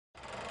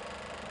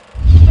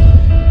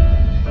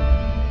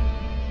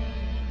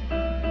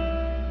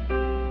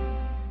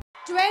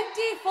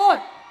24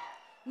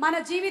 మన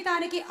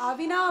జీవితానికి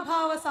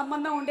అవినాభావ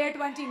సంబంధం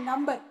ఉండేటువంటి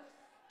నంబర్.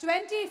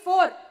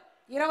 24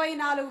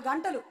 24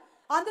 గంటలు.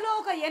 అందులో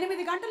ఒక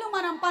 8 గంటలు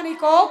మనం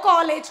పనికో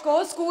కాలేజ్కో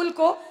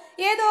స్కూల్కో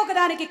ఏదో ఒక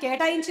దానికి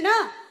కేటాయించినా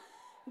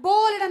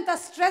బోలెడంత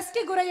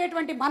స్ట్రెస్కి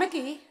గురయ్యేటువంటి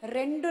మనకి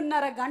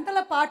 2.5 గంటల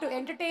పాటు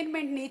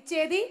ఎంటర్టైన్మెంట్ని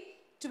ఇచ్చేది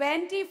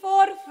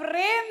 24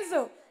 ఫ్రేమ్స్,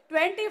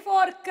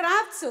 24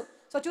 క్రాఫ్ట్స్.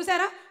 సో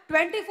చూసారా,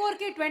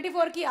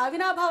 24కి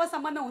అవినాభావ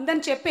సంబంధం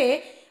ఉందని చెప్పి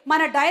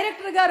మన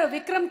డైరెక్టర్ గారు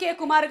విక్రమ్ కే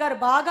కుమార్ గారు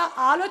బాగా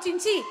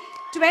ఆలోచించి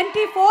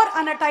 24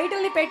 అన్న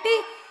టైటిల్ని పెట్టి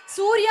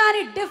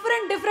సూర్యాని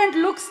డిఫరెంట్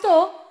లుక్స్తో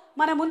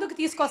మన ముందుకు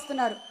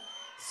తీసుకొస్తున్నారు.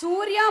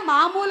 సూర్య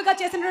మామూలుగా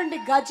చేసినటువంటి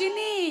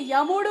గజిని,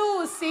 యముడు,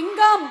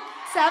 సింగం,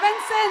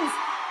 7 సెన్స్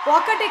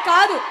ఒకటి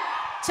కాదు,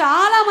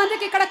 చాలా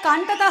మందికి ఇక్కడ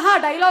కంటతహ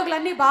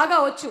డైలాగులన్నీ బాగా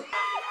వచ్చు.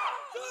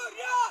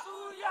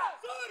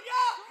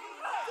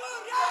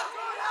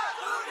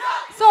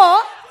 సో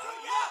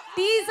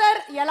టీజర్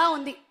ఎలా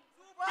ఉంది?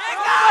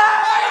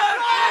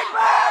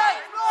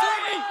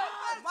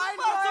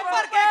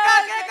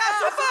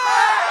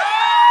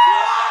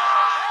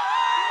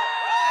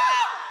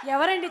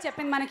 ఎవరండి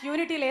చెప్పింది మనకి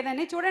యూనిటీ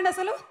లేదని? చూడండి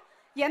అసలు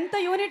ఎంత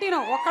యూనిటీనో,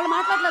 ఒక్కళ్ళు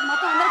మాట్లాడలేదు,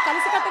 మొత్తం అందరూ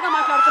కలిసికట్టుగా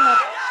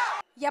మాట్లాడుతున్నారు.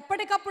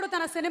 ఎప్పటికప్పుడు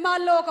తన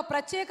సినిమాల్లో ఒక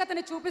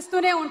ప్రత్యేకతని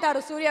చూపిస్తూనే ఉంటారు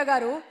సూర్య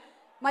గారు.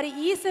 మరి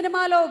ఈ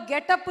సినిమాలో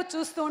గెటప్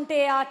చూస్తుంటే,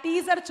 ఆ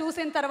టీజర్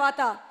చూసిన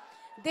తర్వాత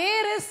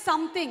దేర్ ఇస్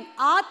సంథింగ్,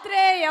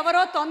 ఆత్రే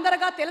ఎవరో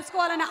తొందరగా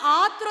తెలుసుకోవాలనే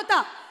ఆతృత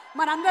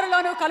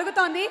మనందరిలోనూ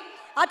కలుగుతోంది.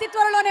 అతి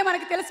త్వరలోనే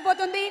మనకి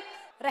తెలిసిపోతుంది.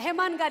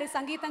 రెహమాన్ గారి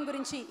సంగీతం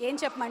గురించి ఏం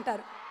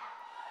చెప్పమంటారు?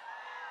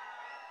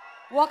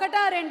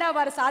 ఒకటా రెండా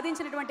వారు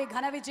సాధించినటువంటి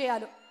ఘన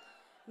విజయాలు.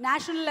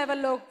 నేషనల్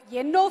లెవెల్లో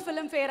ఎన్నో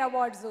ఫిల్మ్ఫేర్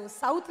అవార్డ్స్,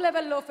 సౌత్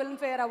లెవెల్లో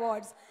Filmfare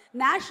awards,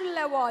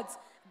 national awards,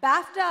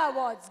 BAFTA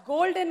awards,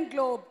 golden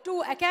globe, 2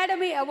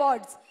 academy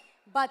awards.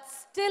 But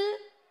still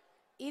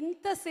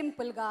ఇంత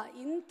సింపుల్గా,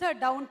 ఇంత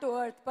down to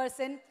earth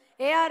person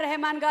AR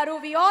Rahman గారు.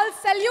 We all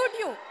salute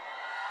you.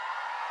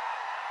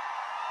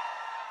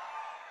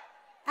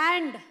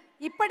 And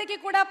ఇప్పటికీ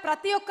కూడా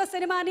ప్రతి ఒక్క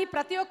సినిమాని,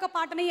 ప్రతి ఒక్క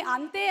పాటని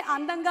అంతే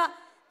అందంగా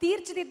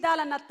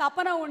తీర్చిదిద్దాలన్న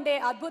తపన ఉండే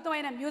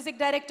అద్భుతమైన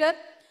మ్యూజిక్ డైరెక్టర్.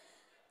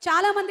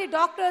 చాలామంది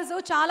డాక్టర్స్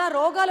చాలా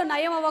రోగాలు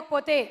నయం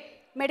అవ్వకపోతే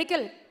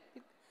medical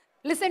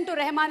listen to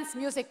Rahman's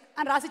music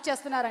అని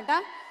రాసిచ్చేస్తున్నారంట.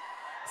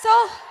 సో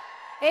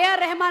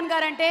ఏఆర్ రెహమాన్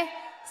గారంటే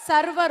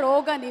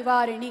సర్వరోగ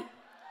నివారిణి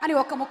అని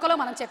ఒక్క ముక్కలో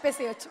మనం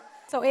చెప్పేసేయచ్చు.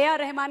 సో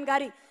ఏఆర్ రెహమాన్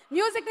గారి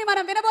మ్యూజిక్ని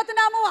మనం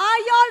వినబోతున్నాము.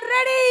 Are you all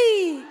ready?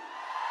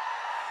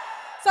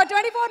 So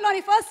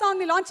 24లోని first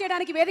సాంగ్ని లాంచ్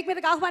చేయడానికి వేదిక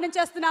మీదకి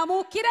ఆహ్వానించేస్తున్నాము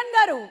కిరణ్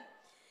గారు.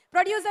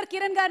 ప్రొడ్యూసర్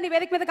కిరణ్ గారిని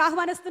వేదిక మీదకి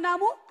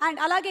ఆహ్వానిస్తున్నాము. అండ్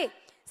అలాగే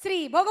శ్రీ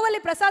భోగవల్లి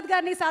ప్రసాద్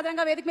గారిని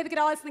సాధారణంగా వేదిక మీదకి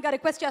రావాల్సిందిగా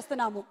రిక్వెస్ట్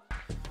చేస్తున్నాము.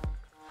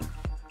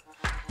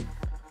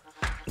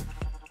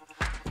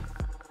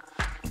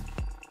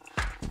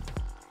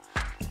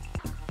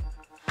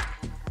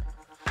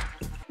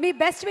 మీ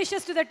best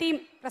wishes to the team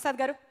Prasad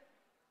గారు.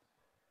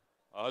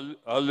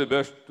 All the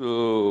best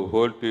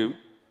whole team.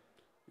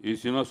 ఈ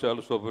సినిమా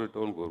చాలా సూపర్ హిట్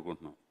అవ్వాలని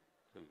కోరుకుంటున్నాం.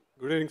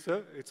 Good evening, sir.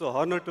 It's an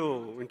honor to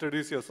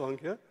introduce your song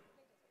here.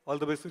 All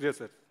the best to Ajay,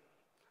 sir.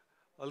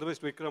 All the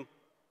best, Vikram.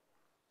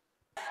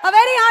 A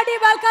very hearty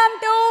welcome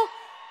to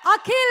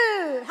Akhil.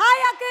 Hi,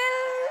 Akhil.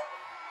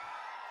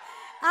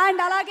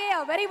 And alage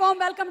a very warm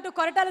welcome to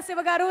Koratala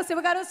Sivagaru.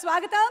 Sivagaru,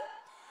 swagatam.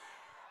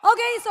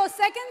 Okay, so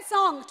second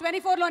song,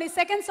 24లోని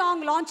second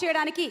song launch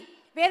చేయడానికి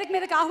వేదిక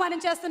మీదకి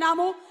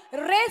ఆహ్వానించేస్తున్నాము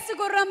race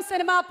గుర్రం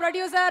cinema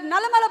producer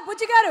Nallamala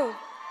బుజ్జి గారు.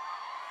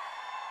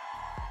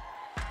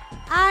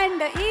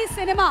 And ఈ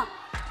cinema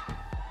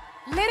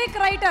lyric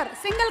writer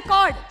single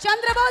card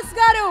Chandrabose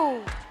గారు.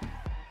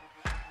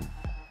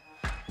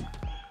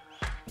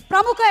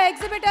 ప్రముఖ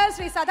exhibitor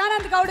Shri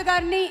Sadanand Goud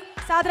గారిని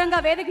సాధారణంగా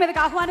వేదిక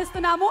మీదకి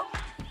ఆహ్వానిస్తున్నాము.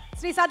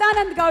 శ్రీ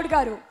సదానంద్ గౌడ్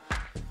గారు.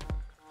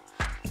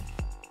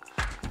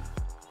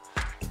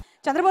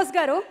 చంద్రబోస్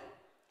గారు,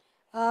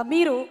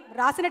 మీరు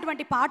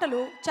రాసినటువంటి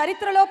పాటలు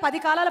చరిత్రలో 10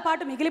 కాలాల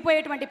పాటు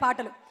మిగిలిపోయేటువంటి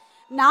పాటలు.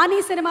 నాని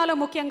సినిమాలో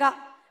ముఖ్యంగా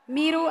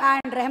మీరు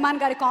అండ్ రెహమాన్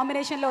గారి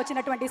కాంబినేషన్లో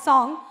వచ్చినటువంటి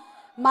సాంగ్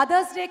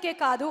మదర్స్ డేకే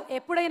కాదు,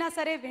 ఎప్పుడైనా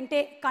సరే వింటే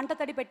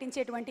కంటతడి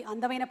పెట్టించేటువంటి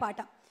అందమైన పాట.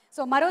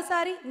 సో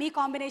మరోసారి మీ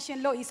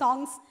కాంబినేషన్లో ఈ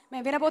సాంగ్స్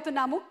మేము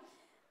వినబోతున్నాము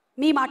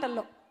మీ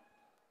మాటల్లో.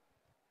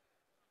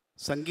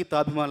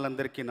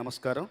 సంగీతాభిమానులందరికీ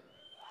నమస్కారం.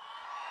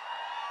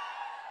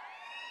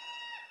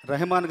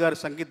 రెహమాన్ గారి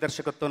సంగీత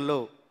దర్శకత్వంలో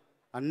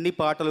అన్ని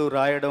పాటలు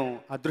రాయడం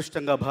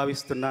అదృష్టంగా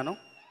భావిస్తున్నాను.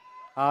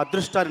 ఆ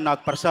అదృష్టాన్ని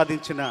నాకు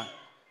ప్రసాదించిన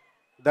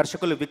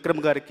దర్శకులు విక్రమ్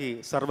గారికి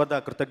సర్వదా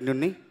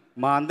కృతజ్ఞుణ్ణి.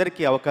 మా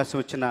అందరికీ అవకాశం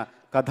ఇచ్చిన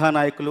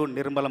కథానాయకులు,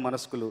 నిర్మల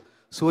మనస్కులు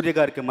సూర్య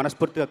గారికి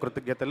మనస్ఫూర్తిగా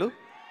కృతజ్ఞతలు.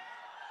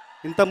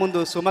 ఇంతకుముందు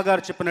సుమ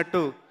గారు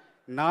చెప్పినట్టు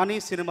నాని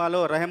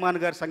సినిమాలో రెహమాన్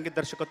గారి సంగీత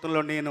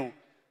దర్శకత్వంలో నేను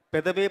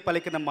పెదవే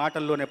పలికిన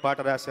మాటల్లోనే పాట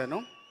రాశాను.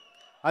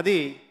 అది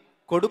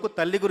కొడుకు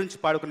తల్లి గురించి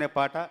పాడుకునే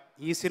పాట.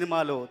 ఈ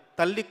సినిమాలో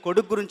తల్లి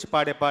కొడుకు గురించి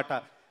పాడే పాట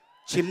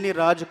చిన్ని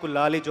రాజుకు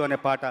లాలిజో అనే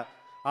పాట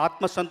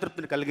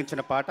ఆత్మసంతృప్తిని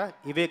కలిగించిన పాట.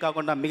 ఇవే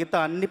కాకుండా మిగతా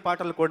అన్ని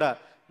పాటలు కూడా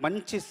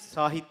మంచి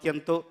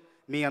సాహిత్యంతో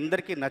మీ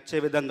అందరికీ నచ్చే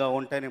విధంగా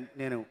ఉంటాయని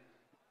నేను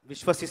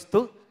విశ్వసిస్తూ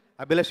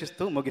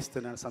అభిలషిస్తూ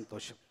ముగిస్తున్నాను.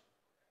 సంతోషం.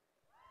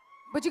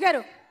 బుజ్జి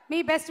గారు మీ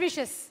best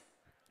wishes.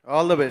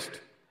 All the best.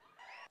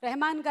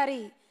 Rahman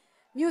గారి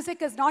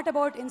music is not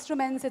about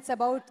instruments, it's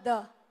about the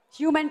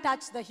human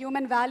touch, the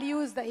human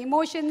values, the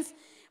emotions.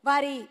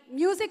 వారి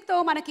మ్యూజిక్తో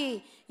మనకి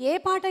ఏ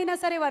పాట అయినా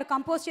సరే వారు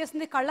కంపోజ్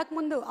చేస్తుంది కళ్ళకు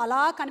ముందు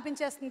అలా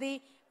కనిపించేస్తుంది,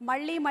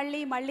 మళ్ళీ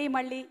మళ్ళీ మళ్ళీ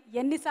మళ్ళీ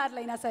ఎన్నిసార్లు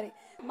అయినా సరే.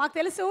 మాకు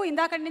తెలుసు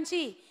ఇందాకటి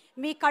నుంచి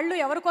మీ కళ్ళు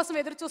ఎవరి కోసం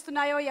ఎదురు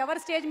చూస్తున్నాయో, ఎవరు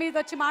స్టేజ్ మీద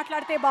వచ్చి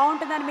మాట్లాడితే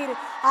బాగుంటుందని మీరు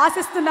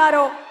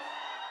ఆశిస్తున్నారో.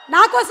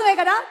 నా కోసమే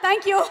కదా.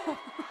 Thank you,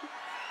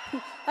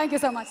 thank you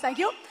so much,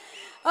 thank you.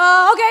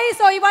 Okay,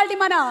 so ఇవాళ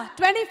మన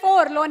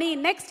 24లోని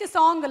నెక్స్ట్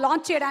సాంగ్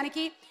లాంచ్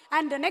చేయడానికి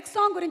అండ్ నెక్స్ట్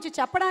సాంగ్ గురించి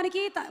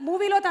చెప్పడానికి,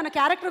 మూవీలో తన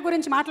క్యారెక్టర్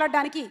గురించి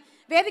మాట్లాడడానికి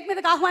వేదిక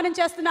మీదకి ఆహ్వానం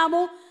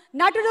చేస్తున్నాము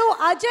నటుడు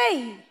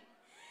అజయ్.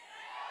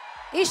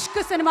 ఇష్క్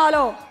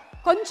సినిమాలో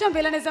కొంచెం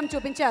విలనిజం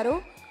చూపించారు,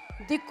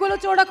 దిక్కులు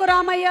చూడకు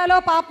రామయ్యలో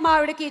పాప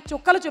మావిడికి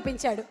చుక్కలు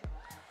చూపించాడు.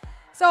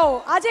 సో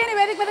అజయ్ని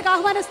వేదిక మీదకి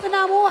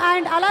ఆహ్వానిస్తున్నాము.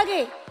 అండ్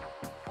అలాగే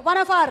one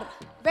of are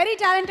very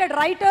talented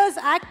writers,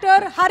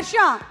 actor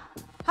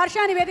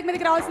హర్షాని వేదిక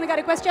మీదకి రావాల్సిందిగా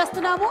రిక్వెస్ట్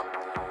చేస్తున్నాము.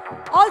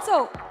 ఆల్సో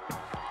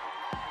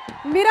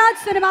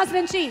మిరాజ్ సినిమాస్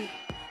నుంచి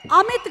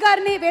అమిత్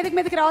గారిని వేదిక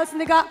మీదకి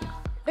రావాల్సిందిగా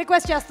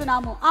రిక్వెస్ట్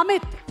చేస్తున్నాము.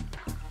 అమిత్.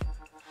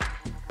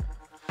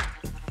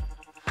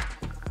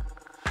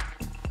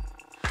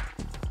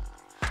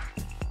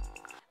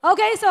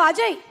 ఓకే, సో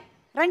అజయ్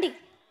రండి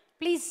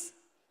ప్లీజ్,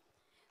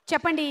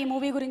 చెప్పండి ఈ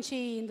మూవీ గురించి,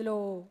 ఇందులో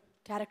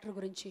క్యారెక్టర్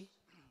గురించి.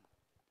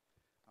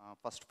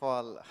 First of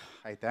all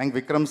I thank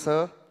Vikram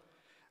sir,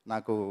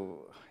 నాకు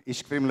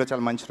ఇష్క్ ఫిల్మ్లో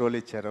చాలా మంచి రోల్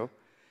ఇచ్చారు.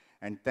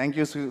 And thank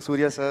you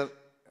Surya sir,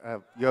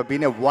 you have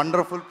been a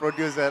wonderful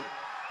producer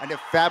and a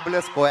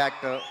fabulous co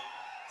actor.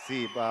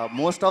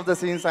 Most of the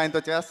scenes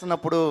ఆయనతో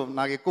చేస్తున్నప్పుడు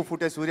నాకు ఎక్కువ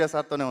ఫుటేజ్ సూర్య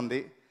సార్తోనే ఉంది.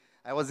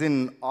 ఐ వాజ్ ఇన్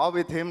ఆ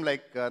విత్ హిమ్,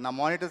 లైక్ నా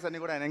మానిటర్స్ అన్ని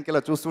కూడా ఆయన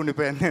ఇంకెలా చూస్తూ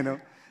ఉండిపోయాను నేను,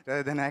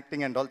 rather than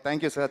acting and all. Thank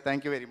you sir,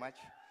 thank you very much.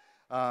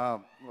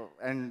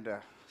 And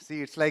see,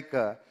 it's like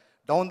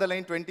down the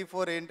line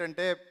 24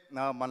 ఏంటంటే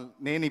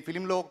నేను ఈ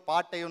ఫిలింలో ఒక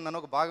పార్ట్ అయి ఉన్నాను,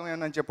 ఒక భాగం అయి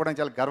ఉన్నాను చెప్పడం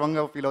చాలా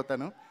గర్వంగా ఫీల్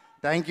అవుతాను.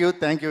 Thank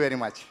you very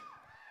much.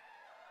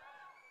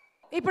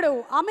 ఇప్పుడు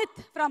Amit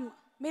from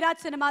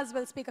Miraz cinemas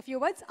will speak a few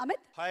words.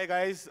 Amit. Hi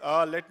guys,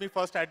 let me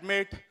first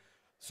admit,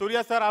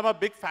 Suriya sir, I'm a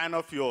big fan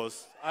of yours.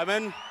 I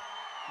mean,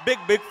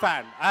 big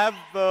fan.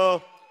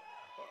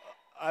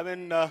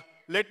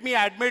 Let me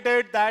admit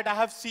it that I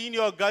have seen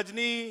your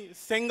Gajni,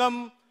 Singham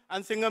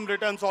and Singham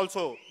Returns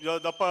also,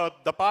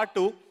 the part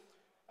 2,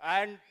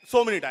 and so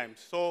many times.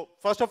 So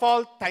first of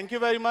all, thank you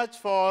very much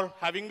for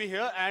having me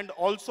here, and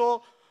also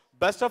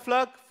best of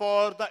luck for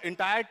the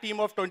entire team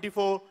of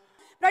 24.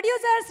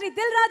 Producer Shri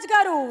Dil Raju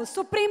గారు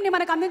సుప్రీంని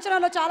మనకు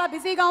అందించడంలో చాలా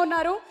బిజీగా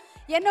ఉన్నారు.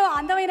 ఎన్నో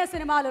అందమైన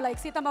సినిమాలు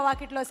like Seethamma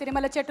వాకిట్లో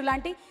సిరిమల్ల చెట్టు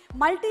లాంటి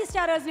మల్టీ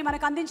స్టారర్స్ని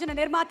మనకు అందించిన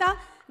నిర్మాత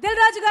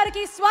దిల్ రాజు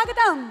గారికి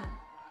స్వాగతం.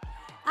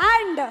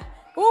 అండ్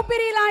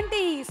ఊపిరి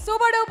లాంటి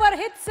super duper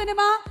hit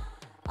cinema,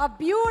 a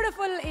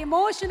beautiful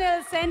emotional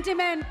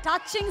sentiment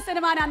touching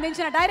సినిమాని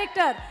అందించిన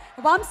డైరెక్టర్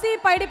వంశీ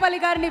పైడిపల్లి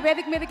గారిని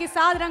వేదిక మీదకి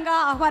సాదరంగా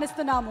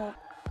ఆహ్వానిస్తున్నాము.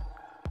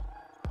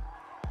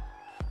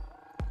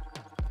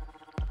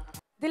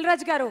 దిల్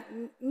రాజు గారు,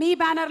 మీ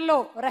బ్యానర్లో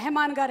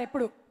రెహమాన్ గారు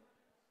ఎప్పుడు?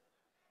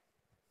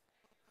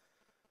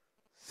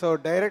 సో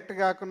డైరెక్ట్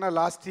కాకుండా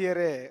లాస్ట్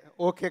ఇయరే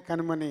ఓకే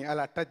కనుమని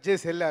అలా టచ్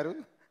చేసి వెళ్ళారు.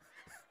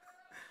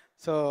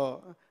 సో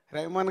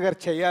రెహమాన్ గారు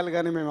చెయ్యాలి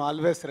కానీ మేము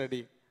ఆల్వేస్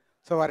రెడీ.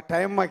 సో వారి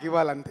టైం మాకు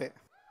ఇవ్వాలంతే.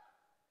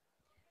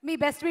 మీ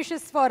best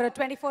wishes for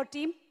 24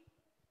 team.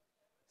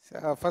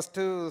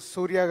 First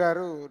సూర్య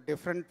గారు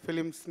డిఫరెంట్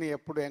ఫిలిమ్స్ని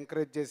ఎప్పుడు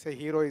ఎంకరేజ్ చేసే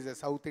హీరో ఇస్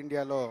సౌత్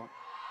ఇండియాలో.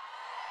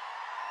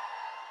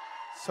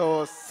 సో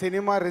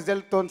సినిమా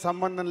రిజల్ట్తో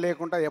సంబంధం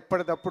లేకుండా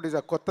ఎప్పటికప్పుడు ఇస్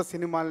కొత్త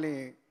సినిమాల్ని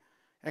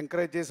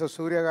ఎంకరేజ్ చేసే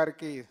సూర్య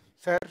గారికి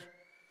sir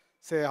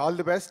say all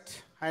the best.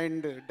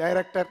 And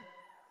director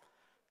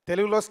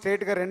తెలుగులో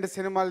స్ట్రేట్గా 2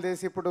 సినిమాలు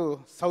చేసి ఇప్పుడు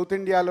సౌత్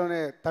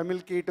ఇండియాలోనే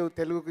తమిళ్కి ఇటు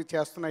తెలుగుకి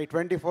చేస్తున్న ఈ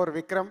 24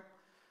 Vikram.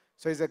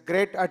 So is a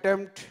great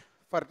attempt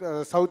for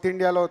south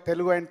ఇండియాలో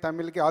Telugu and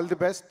తమిళ్కి all the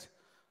best.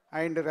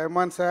 And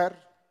Rahman sir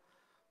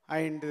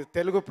and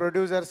Telugu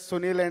producers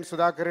Sunil and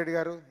Sudhakar Reddy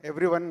గారు,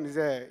 ఎవ్రీవన్ ఇజ్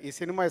ఈ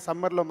సినిమా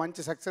సమ్మర్లో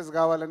మంచి సక్సెస్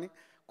కావాలని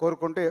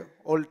కోరుకుంటే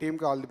ఓల్డ్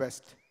టీమ్కి ఆల్ ది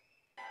బెస్ట్.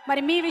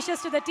 మరి మీ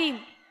wishes to the team.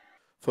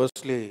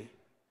 Firstly,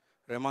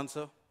 Rahman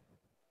sir,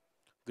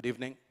 good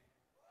evening.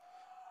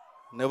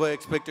 Never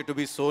expected to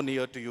be so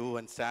near to you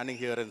and standing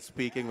here and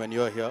speaking when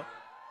you are here.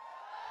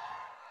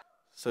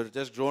 Sir,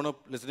 just grown up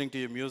listening to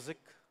your music.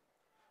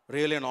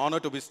 Really an honor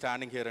to be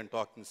standing here and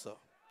talking, sir.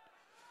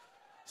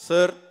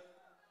 Sir,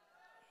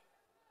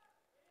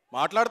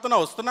 మాట్లాడుతున్నా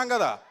వస్తున్నాం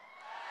కదా.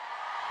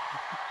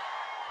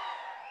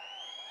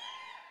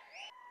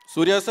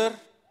 సూర్య sir,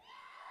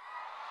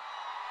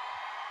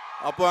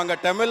 அப்போ அங்கே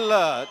தமிழில்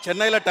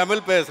சென்னையில்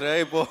தமிழ் பேசுகிறேன்,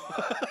 இப்போ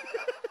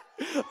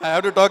I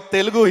have to talk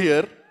Telugu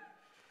here.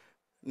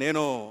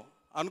 నేను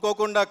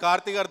అనుకోకుండా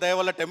కార్తీ గారి దయ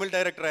వల్ల తమిళ్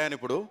డైరెక్టర్ అయ్యాను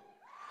ఇప్పుడు.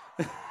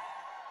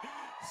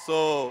 సో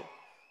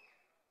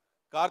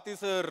కార్తీ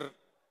సార్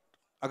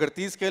అక్కడ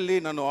తీసుకెళ్ళి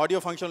నన్ను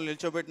ఆడియో ఫంక్షన్లో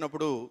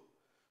నిల్చోబెట్టినప్పుడు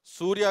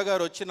సూర్య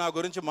గారు వచ్చి నా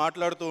గురించి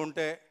మాట్లాడుతూ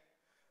ఉంటే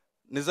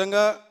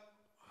నిజంగా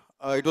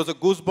it was a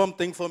goose bump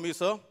thing for me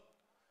sir.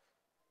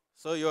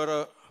 So you're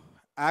an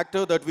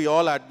actor that we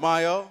all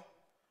admire,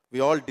 we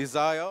all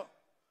desire,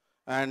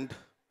 and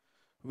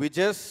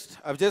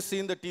I've just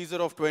seen the teaser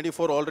of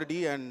 24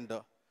 already, and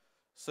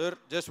sir,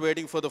 just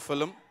waiting for the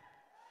film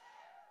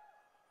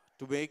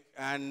to make.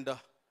 And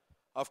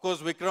of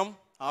course, Vikram,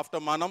 after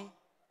Menon,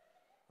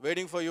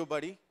 waiting for you,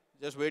 buddy,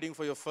 just waiting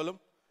for your film.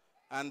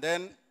 And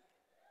then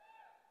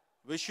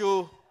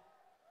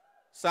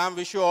Sam,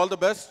 wish you all the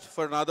best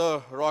for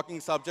another rocking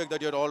subject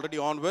that you're already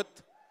on with.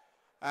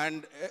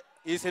 And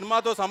ఈ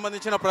సినిమాతో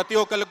సంబంధించిన ప్రతి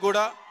ఒక్కరికి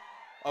కూడా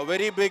a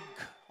very big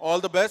all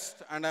the best,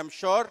 and I'm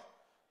sure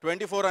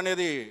 24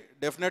 అనేది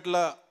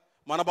డెఫినెట్గా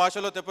మన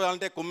భాషలో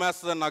చెప్పాలంటే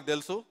కుమ్మేస్తుందని నాకు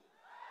తెలుసు.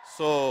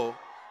 So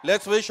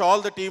let's wish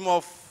all the team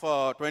of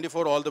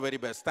 24 all the very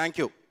best. Thank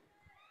you.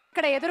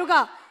 ఇక్కడ ఎదురుగా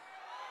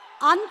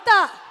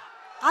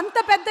అంత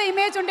పెద్ద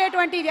ఇమేజ్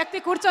ఉండేటువంటి వ్యక్తి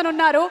కూర్చొని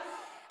ఉన్నారు.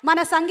 మన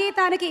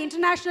సంగీతానికి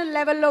ఇంటర్నేషనల్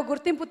లెవెల్లో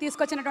గుర్తింపు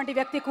తీసుకొచ్చినటువంటి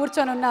వ్యక్తి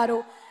కూర్చొని ఉన్నారు.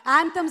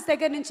 యాంథమ్స్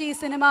దగ్గర నుంచి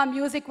సినిమా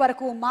మ్యూజిక్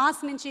వరకు,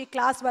 మాస్ నుంచి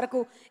క్లాస్ వరకు,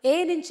 ఏ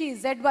నుంచి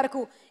జెడ్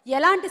వరకు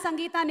ఎలాంటి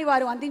సంగీతాన్ని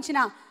వారు అందించిన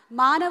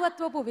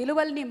మానవత్వపు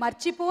విలువల్ని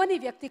మర్చిపోని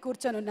వ్యక్తి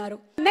కూర్చొని ఉన్నారు.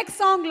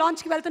 నెక్స్ట్ సాంగ్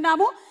లాంచ్కి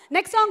వెళ్తున్నాము.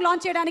 నెక్స్ట్ సాంగ్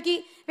లాంచ్ చేయడానికి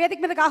వేదిక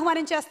మీదకి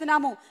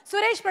ఆహ్వానించేస్తున్నాము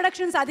సురేష్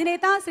ప్రొడక్షన్స్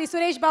అధినేత శ్రీ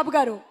సురేష్ బాబు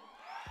గారు.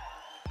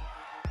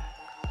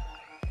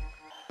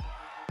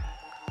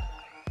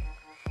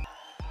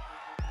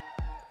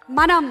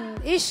 మనం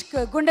ఇష్క్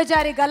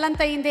గుండెజారి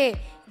Gallanthayinde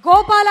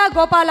Gopala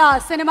Gopala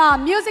cinema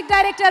music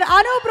director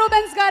Anoop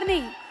Rubens గారిని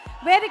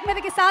వేదిక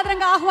మీదకి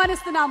సాదరంగా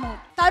ఆహ్వానిస్తున్నాము.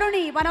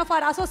 తరుణి one of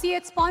our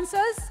associate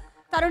sponsors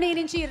తరుణి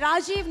నుంచి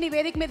రాజీవ్ ని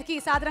వేదిక మీదకి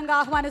సాదరంగా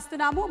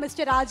ఆహ్వానిస్తున్నాము.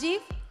 మిస్టర్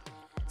రాజీవ్,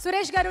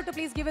 సురేష్ గారు to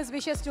please give his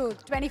wishes to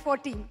 24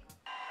 team.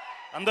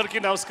 అందరికీ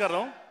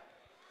నమస్కారం.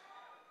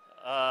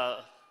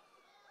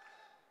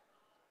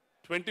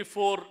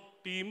 24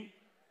 team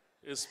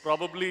is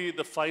probably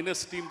the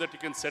finest team that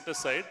you can set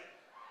aside.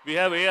 We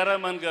have AR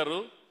Rahman garu.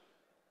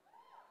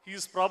 He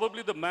is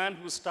probably the man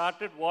who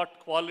started what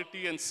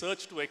quality and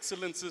search to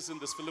excellence is in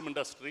this film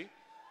industry.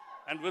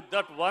 And with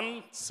that one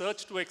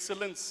search to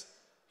excellence,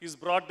 he's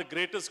brought the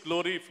greatest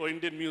glory for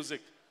Indian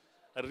music.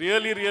 I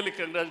really, really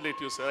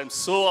congratulate you, sir. I'm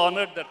so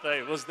honored that I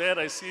was there,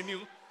 I seen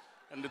you,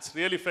 and it's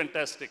really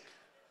fantastic.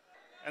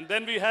 And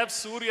then we have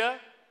Suriya,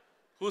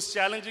 who's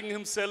challenging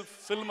himself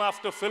film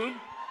after film.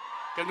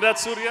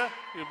 Congrats, Suriya,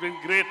 you've been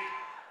great.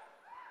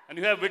 And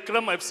you have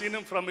Vikram, I've seen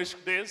him from Ishq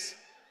days.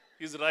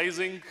 He's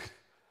rising,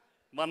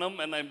 Menon,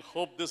 and I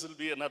hope this will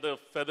be another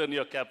feather in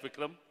your cap,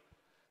 Vikram.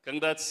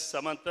 Congrats,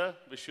 Samantha,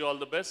 wish you all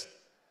the best.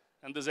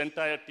 And this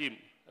entire team,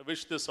 I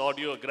wish this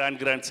audio a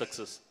grand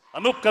success.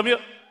 Anup, come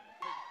here.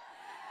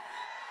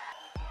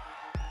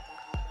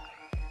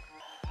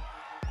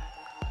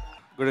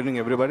 Good evening,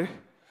 everybody.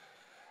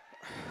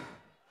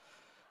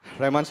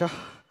 Rahman sir,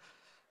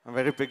 I'm a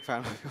very big fan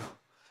of you.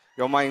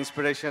 You're my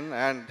inspiration,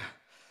 and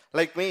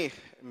like me,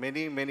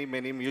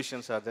 many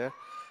musicians are there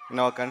in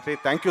our country.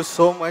 Thank you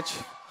so much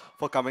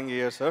for coming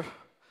here, sir.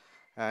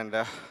 And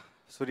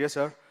Suriya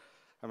sir,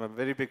 I'm a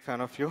very big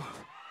fan of you.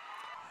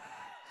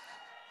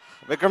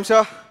 Vikram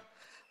sir,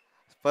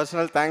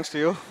 personal thanks to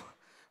you,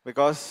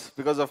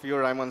 because of you,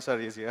 Rahman sir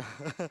is here.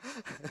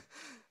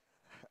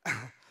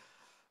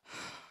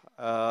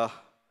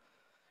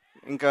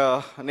 ఇంకా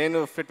నేను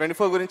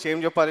 24 గురించి ఏం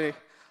చెప్పాలి,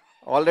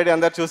 already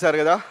అందరు చూశారు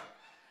కదా.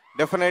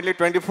 Definitely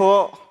 24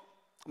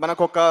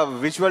 మనకు ఒక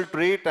విజువల్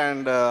ట్రీట్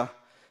అండ్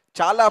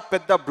చాలా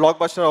పెద్ద బ్లాక్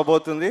బస్టర్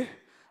అవబోతుంది,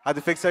 అది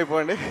ఫిక్స్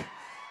అయిపోండి.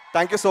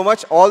 Thank you so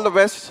much, all the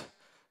best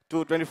to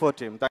 24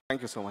 team.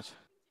 Thank you so much.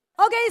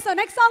 Okay, so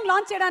next song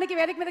launch చేయడానికి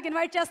వేదిక మీదకి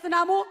ఇన్వైట్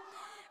చేస్తున్నాము.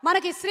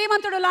 మనకి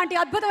శ్రీమంతుడు లాంటి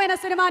అద్భుతమైన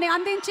సినిమాని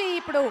అందించి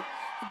ఇప్పుడు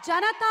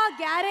జనతా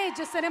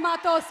గ్యారేజ్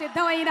సినిమాతో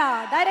సిద్ధమైన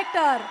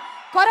డైరెక్టర్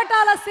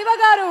కొరటాల శివ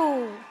గారు.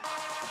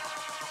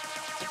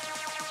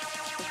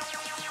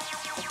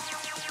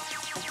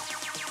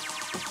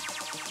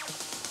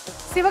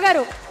 శివ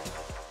గారు,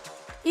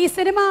 ఈ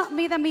సినిమా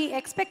మీద మీ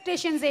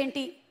ఎక్స్పెక్టేషన్స్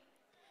ఏంటి?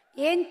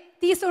 ఏం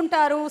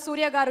తీసుంటారు?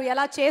 సూర్య గారు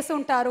ఎలా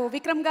చేసుంటారు?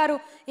 విక్రమ్ గారు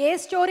ఏ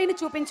స్టోరీని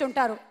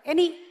చూపించుంటారు?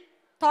 Any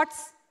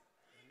thoughts?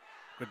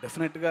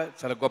 డెఫినెట్గా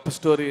చాలా గొప్ప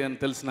స్టోరీ అని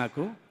తెలుసు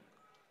నాకు.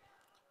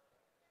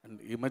 అండ్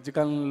ఈ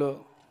మధ్యకాలంలో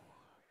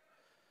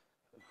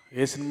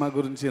ఏ సినిమా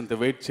గురించి ఇంత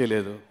వెయిట్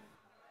చేయలేదు,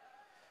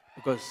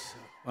 because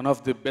one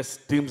of the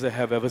best teams I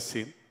have ever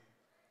seen.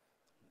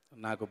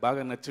 నాకు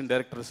బాగా నచ్చిన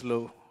డైరెక్టర్స్లో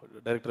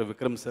డైరెక్టర్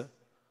విక్రమ్ సార్,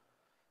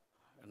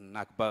 అండ్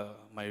నాకు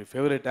my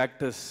favourite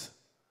actors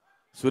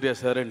Surya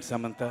sir and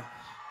Samantha,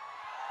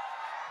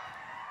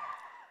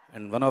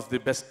 and one of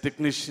the best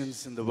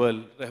technicians in the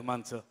world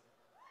Rahman sir.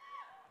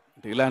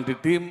 ఇలాంటి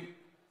team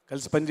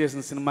కలిసి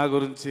పనిచేసిన cinema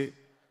గురించి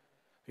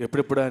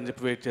ఎప్పుడెప్పుడు అని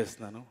చెప్పి వెయిట్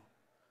చేస్తున్నాను.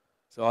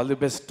 So all the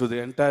best to the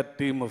entire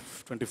team of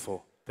 24.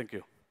 Thank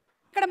you.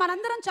 ఇక్కడ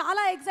మనందరం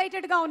చాలా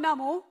ఎక్సైటెడ్గా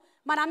ఉన్నాము.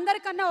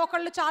 మనందరికన్నా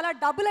ఒకళ్ళు చాలా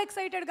డబుల్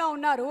ఎక్సైటెడ్గా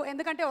ఉన్నారు.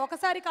 ఎందుకంటే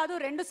ఒకసారి కాదు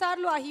 2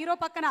 సార్లు ఆ హీరో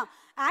పక్కన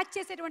యాక్ట్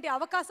చేసేటువంటి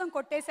అవకాశం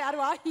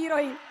కొట్టేశారు ఆ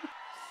హీరోయిన్.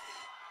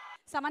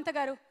 సమంత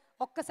గారు,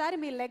 ఒక్కసారి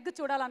మీ లెగ్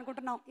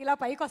చూడాలనుకుంటున్నాం, ఇలా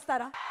పైకి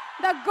వస్తారా?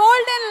 The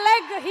golden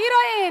leg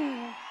heroine.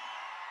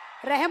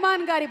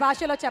 Rahman గారి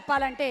భాషలో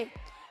చెప్పాలంటే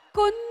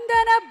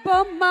కుందన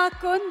బొమ్మ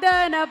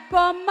కుందన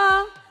బొమ్మ.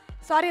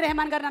 సారీ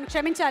రెహమాన్ గారు, నన్ను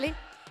క్షమించాలి.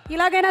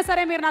 ఇలాగైనా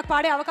సరే మీరు నాకు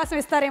పాడే అవకాశం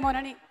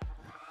ఇస్తారేమోనని.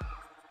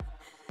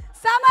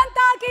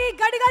 సమంతకి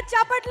గడిగా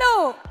చప్పట్లు.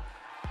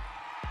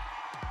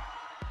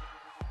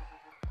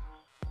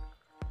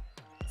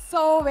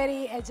 So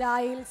very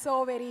agile, so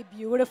very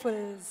beautiful,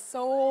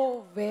 so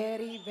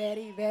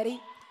very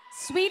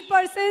sweet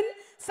person.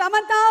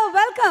 Samantha,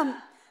 welcome.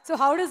 So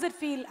how does it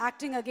feel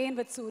acting again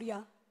with Suriya?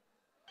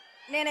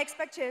 నేను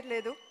ఎక్స్పెక్ట్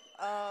చేయట్లేదు.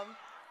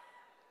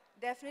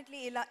 డెఫినెట్లీ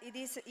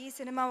ఈ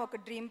సినిమా ఒక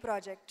డ్రీమ్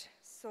ప్రాజెక్ట్.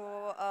 సో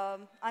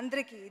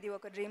అందరికీ ఇది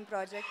ఒక dream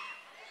project.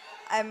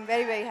 I'm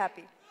very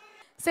happy.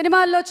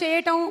 సినిమాల్లో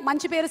చేయటం,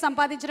 మంచి పేరు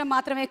సంపాదించడం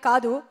మాత్రమే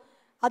కాదు,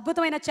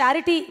 అద్భుతమైన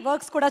చారిటీ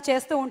వర్క్స్ కూడా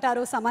చేస్తూ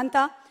ఉంటారు Samantha.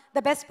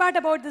 The best part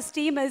about this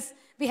team is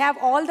we have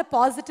all the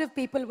positive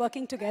people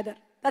working together.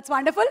 That's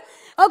wonderful.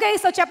 Okay,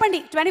 so చెప్పండి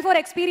 24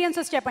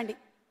 experiences చెప్పండి.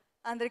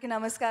 అందరికీ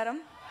నమస్కారం.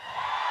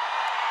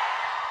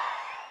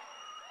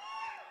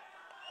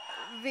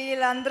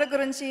 వీళ్ళందరి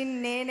గురించి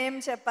నేనేం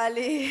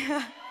చెప్పాలి?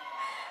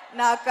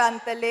 నాకు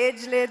అంత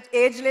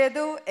ఏజ్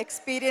లేదు,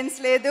 ఎక్స్పీరియన్స్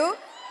లేదు,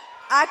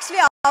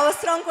 యాక్చువల్లీ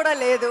అవసరం కూడా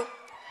లేదు.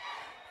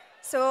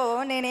 సో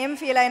నేనేం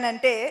ఫీల్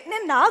అయినంటే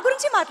నేను నా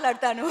గురించి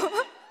మాట్లాడతాను.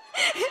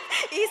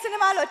 ఈ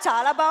సినిమాలో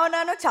చాలా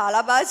బాగున్నాను, చాలా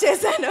బాగా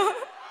చేశాను.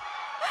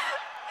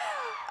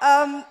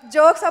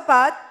 జోక్స్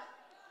అపార్ట్,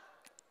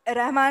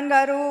 రెహమాన్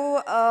గారు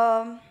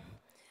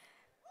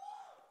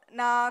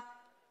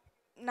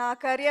నా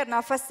కెరియర్, నా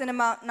ఫస్ట్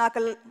సినిమా, నాకు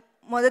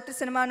మొదటి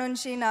సినిమా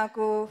నుంచి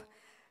నాకు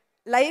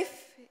లైఫ్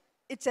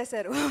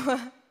ఇచ్చేశారు.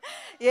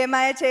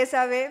 ఏమాయ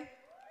చేసావే.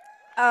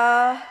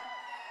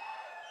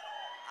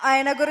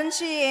 ఆయన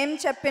గురించి ఏం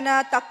చెప్పినా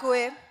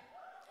తక్కువే.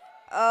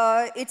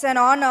 It's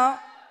an honour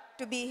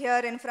to be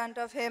here in front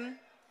of him.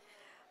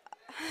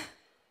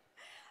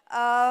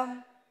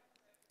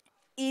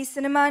 ఈ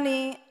సినిమాని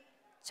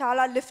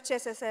చాలా లిఫ్ట్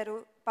చేసేసారు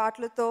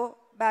పాటలతో,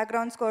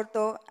 బ్యాక్గ్రౌండ్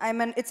స్కోర్తో.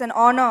 It's an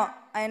honour.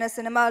 ఆయన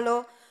సినిమాలో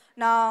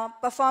నా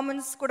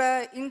పర్ఫార్మెన్స్ కూడా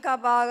ఇంకా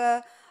బాగా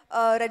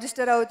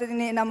రిజిస్టర్ అవుతుంది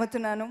నేను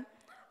నమ్ముతున్నాను.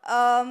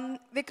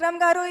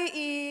 విక్రమ్ గారు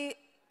ఈ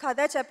కథ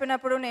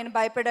చెప్పినప్పుడు నేను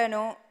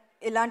భయపడాను,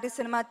 ఇలాంటి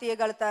సినిమా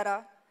తీయగలుగుతారా.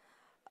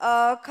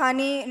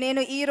 కానీ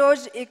నేను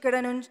ఈరోజు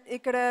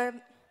ఇక్కడ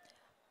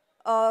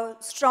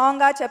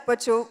స్ట్రాంగ్గా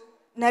చెప్పొచ్చు,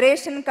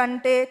 నరేషన్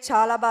కంటే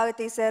చాలా బాగా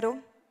తీశారు.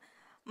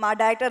 మా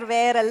డైరెక్టర్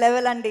వేరే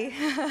లెవెల్ అండి.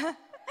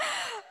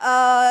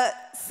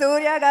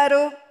 సూర్య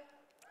గారు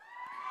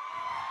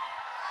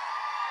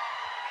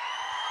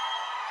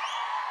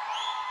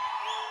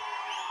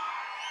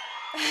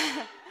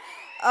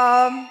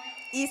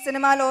ఈ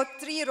సినిమాలో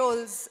 3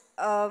 roles.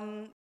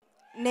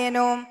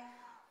 నేను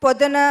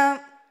పొద్దున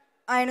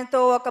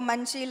ఆయనతో ఒక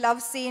మంచి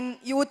లవ్ సీన్,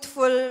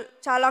 యూత్ఫుల్,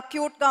 చాలా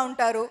క్యూట్గా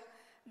ఉంటారు.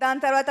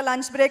 దాని తర్వాత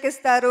లంచ్ బ్రేక్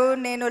ఇస్తారు.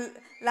 నేను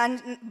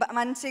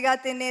మంచిగా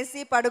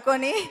తినేసి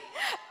పడుకొని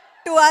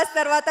 2 hours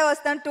తర్వాత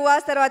వస్తాను. 2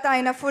 hours తర్వాత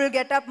ఆయన ఫుల్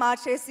గెటప్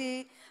మార్చేసి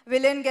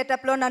విలన్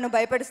గెటప్లో నన్ను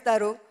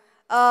భయపెడుస్తారు.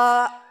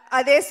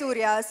 అదే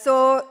సూర్య. So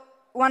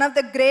one of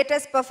the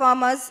greatest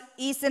performers.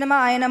 ఈ సినిమా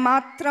ఆయన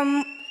మాత్రం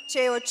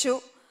చేయవచ్చు.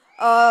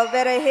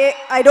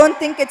 I don't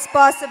think it's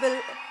possible.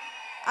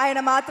 ఆయన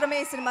మాత్రమే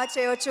ఈ సినిమా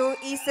చేయవచ్చు.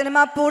 ఈ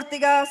సినిమా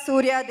పూర్తిగా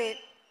సూర్యదే.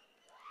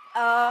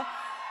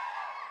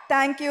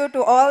 Thank you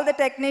to all the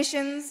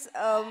technicians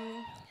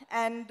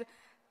and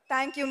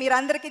thank you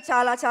మీరందరికీ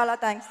చాలా చాలా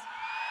థ్యాంక్స్.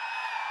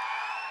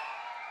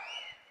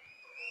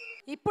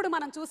 ఇప్పుడు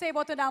మనం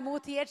చూసేయబోతున్నాము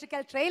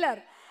థియేట్రికల్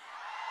ట్రైలర్.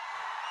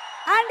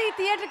 అండ్ ఈ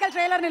థియేట్రికల్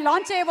ట్రైలర్ని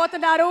లాంచ్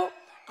చేయబోతున్నారు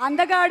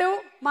అందగాడు,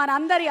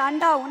 మనందరి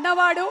అండా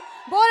ఉన్నవాడు,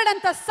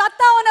 బోలెడంత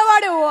సత్తా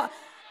ఉన్నవాడు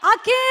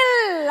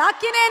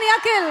Akkineni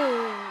Akhil.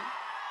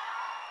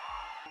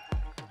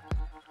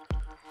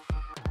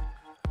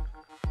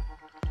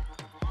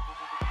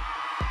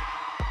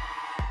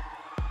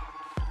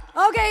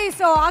 Okay,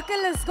 so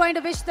Akhil is going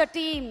to wish the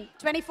team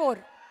 24.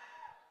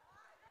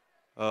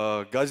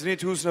 Gajni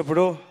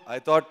చూసినప్పుడు I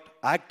thought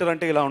actor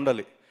అంటే ఇలా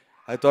ఉండాలి.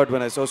 I thought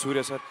when I saw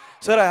Suriya sir.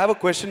 Sir, I have a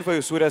question for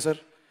you, Suriya sir.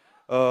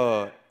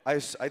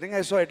 I think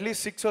I saw at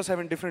least 6 or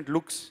 7 different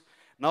looks.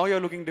 Now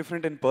you're looking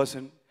different in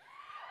person.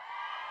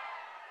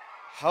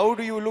 How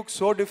do you look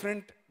so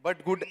different but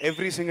good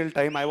every single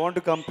time? I want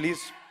to come,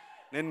 please.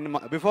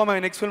 Before my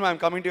next film,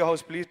 I'm coming to your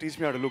house. Please teach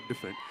me how to look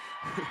different.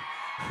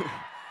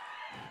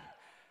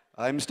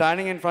 I'm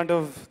standing in front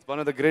of one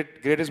of the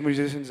greatest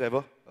musicians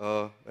ever.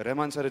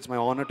 Rahman sir, it's my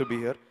honor to be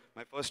here.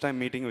 My first time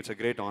meeting you, it's a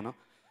great honor.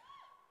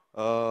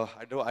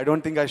 I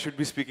don't think I should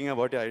be speaking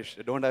about you.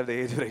 I don't have the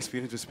age or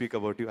experience to speak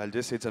about you. I'll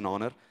just say it's an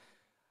honor.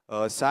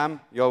 Sam,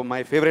 you're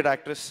my favorite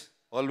actress,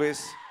 always.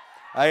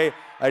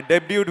 I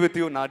debuted with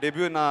you.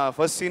 Na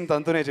first scene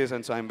tantune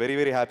chesan, so I'm very,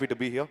 very happy to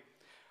be here.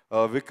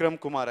 Vikram,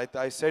 Kumar,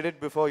 I said it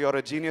before, you're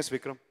a genius,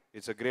 Vikram.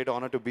 It's a great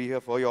honor to be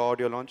here for your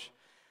audio launch.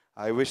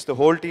 I wish the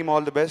whole team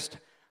all the best.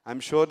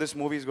 I'm sure this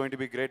movie is going to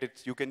be great.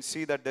 You can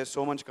see that there's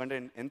so much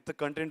content. Ent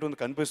content undi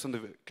kanipistundi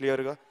clear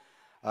ga.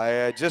 I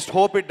just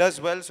hope it does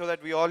well so that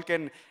we all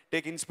can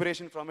take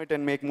inspiration from it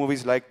and make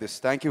movies like this.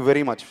 Thank you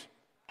very much.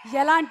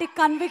 ఎలాంటి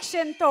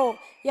కన్విక్షన్తో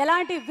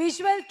ఎలాంటి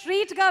visual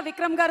ట్రీట్గా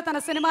Vikram గారు తన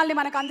సినిమాల్ని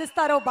మనకు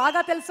అందిస్తారో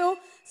బాగా తెలుసు.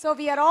 So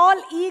we are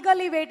all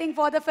eagerly waiting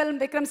for the film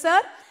Vikram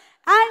sir.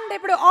 And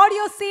ఇప్పుడు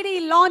audio CD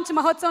launch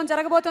మహోత్సవం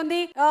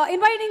జరగబోతుంది.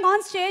 Inviting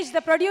on stage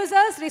the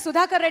producer Shri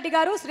Sudhakar Reddy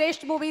గారు,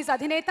 శ్రేష్ఠ్ మూవీస్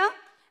అధినేత,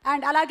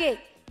 అండ్ అలాగే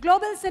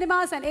global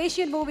cinemas and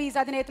Asian movies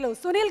అధినేతలు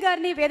సునీల్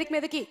గారిని వేదిక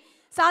మీదకి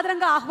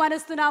సాదరంగా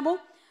ఆహ్వానిస్తున్నాము.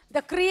 The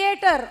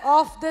creator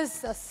of this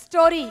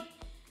story,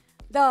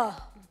 the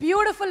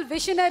beautiful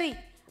visionary,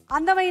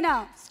 అందమైన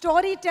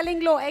స్టోరీ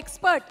టెల్లింగ్ లో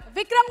ఎక్స్పర్ట్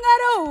విక్రమ్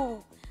గారు,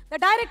 the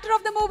director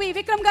of the movie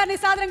Vikram గారిని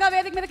సాదరంగా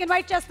వేదిక మీదకి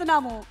ఇన్వైట్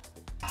చేస్తున్నాము.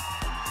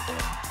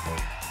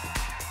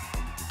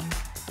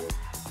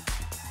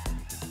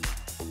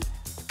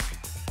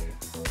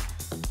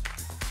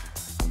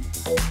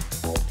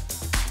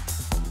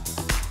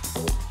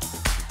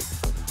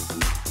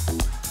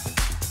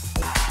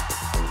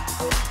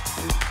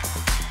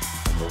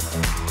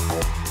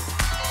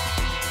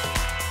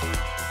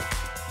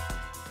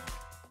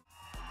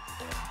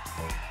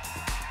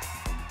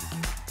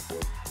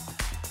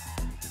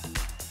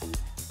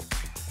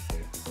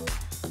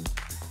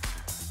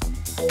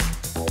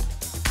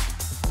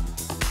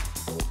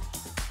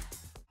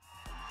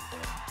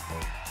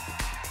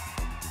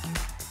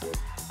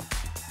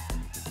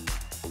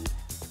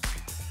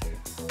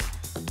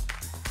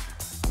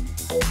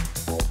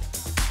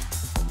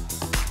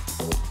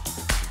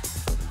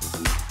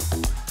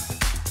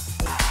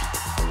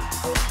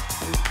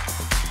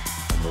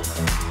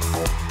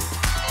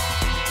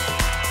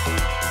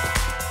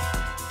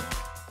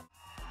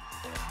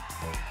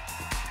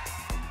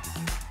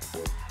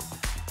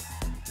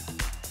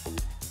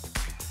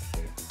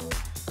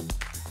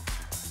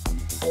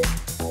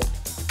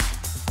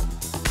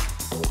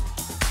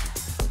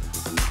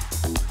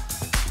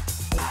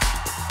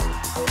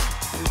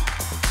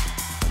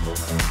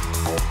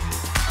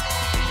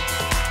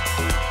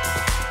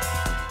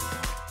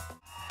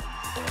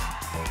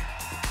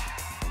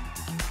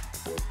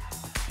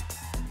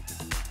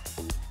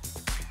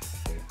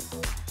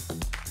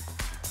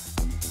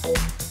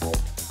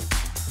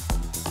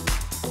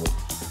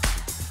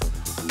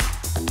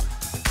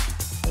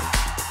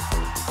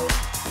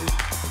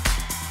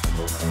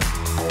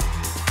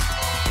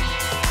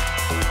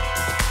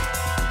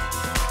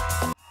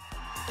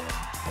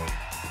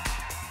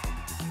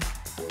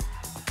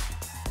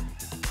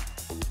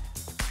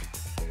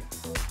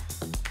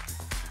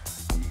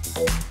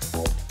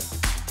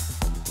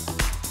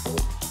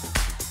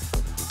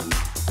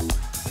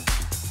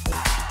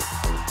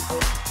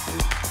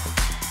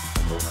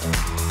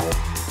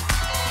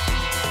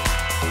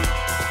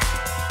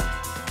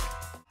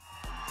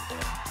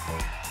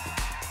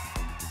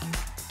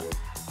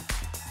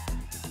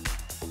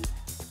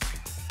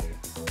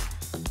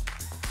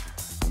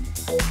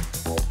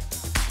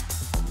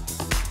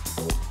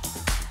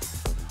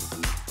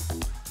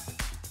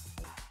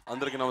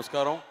 అందరికీ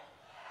నమస్కారం.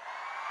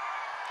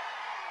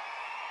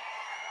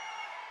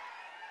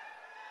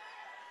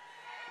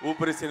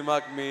 ఊపిరి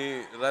సినిమాకి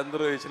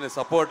మీరందరూ ఇచ్చిన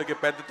సపోర్ట్కి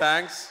పెద్ద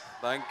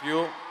థ్యాంక్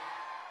యూ.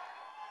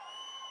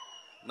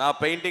 నా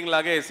పెయింటింగ్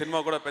లాగే ఈ సినిమా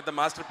కూడా పెద్ద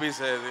మాస్టర్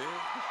పీస్ అయ్యేది.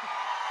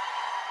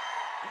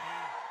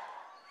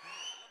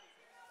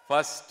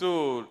 ఫస్ట్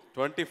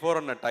 24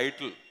 అన్న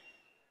టైటిల్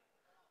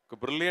ఒక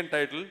బ్రిలియంట్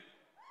టైటిల్.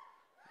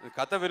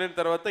 కథ వినిన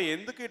తర్వాత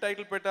ఎందుకు ఈ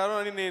టైటిల్ పెట్టారో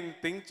అని నేను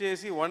థింక్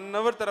చేసి 1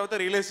 hour తర్వాత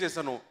రియలైజ్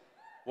చేశాను,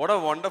 వాట్ అ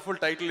వండర్ఫుల్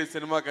టైటిల్ ఈ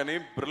సినిమా కానీ.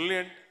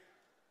 బ్రిలియంట్.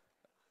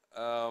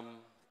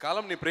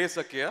 కాలం నీ praise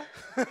అక్కియా.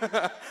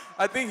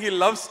 I think he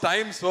loves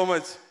time so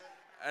much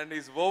and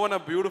is వోవన్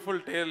a beautiful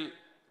tale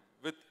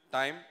with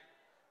time.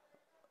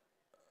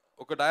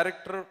 ఒక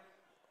డైరెక్టర్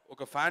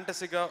ఒక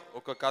ఫ్యాంటసీగా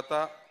ఒక కథ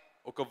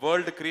ఒక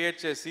వరల్డ్ క్రియేట్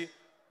చేసి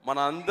మన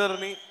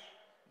అందరినీ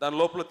దాని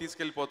లోపల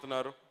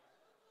తీసుకెళ్ళిపోతున్నారు.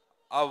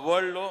 ఆ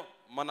వరల్డ్లో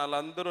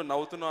మనలందరూ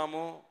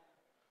నవ్వుతున్నాము,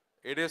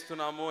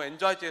 ఏడేస్తున్నాము,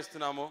 ఎంజాయ్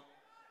చేస్తున్నాము.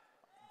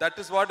 That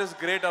is what is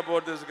great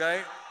about this guy.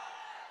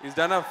 Is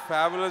done a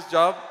fabulous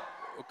job.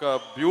 ఒక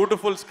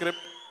బ్యూటిఫుల్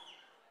స్క్రిప్ట్.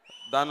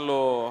 దానిలో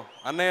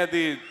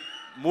అన్నయ్యది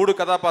 3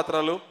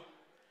 కథాపాత్రాలు,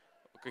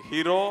 ఒక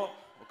హీరో,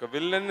 ఒక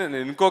విల్లన్,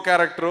 ఇంకో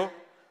క్యారెక్టరు.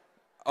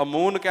 ఆ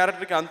 3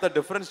 క్యారెక్టర్కి అంత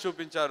డిఫరెన్స్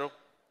చూపించారు.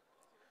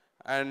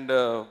 అండ్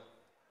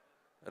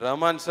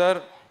రహమాన్ సార్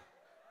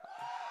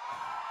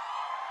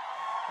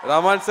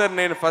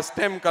నేను ఫస్ట్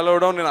టైం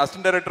కలవడం, నేను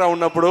అసిస్టెంట్ డైరెక్టర్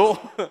ఉన్నప్పుడు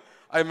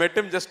I met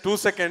him just 2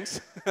 seconds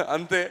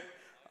అంతే.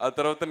 ఆ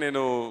తర్వాత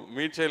నేను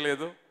మీట్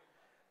చేయలేదు.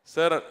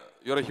 Sir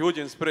your huge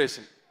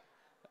inspiration.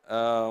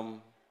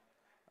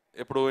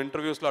 ఇప్పుడు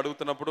ఇంటర్వ్యూస్లో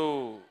అడుగుతున్నప్పుడు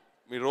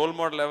మీ రోల్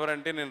మోడల్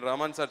ఎవరంటే నేను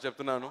రహమాన్ సార్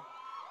చెప్తున్నాను.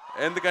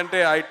 ఎందుకంటే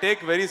I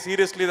take very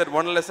seriously that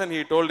one lesson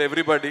he told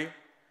everybody.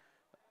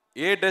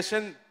 A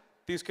decision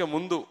తీసుకే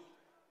ముందు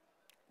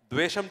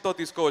ద్వేషంతో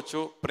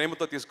తీసుకోవచ్చు,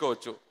 ప్రేమతో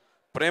తీసుకోవచ్చు.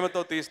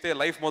 ప్రేమతో తీస్తే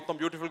లైఫ్ మొత్తం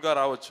బ్యూటిఫుల్గా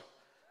రావచ్చు.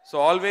 So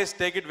always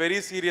take it very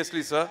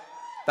seriously sir.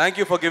 Thank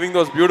you for giving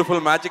those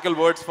beautiful magical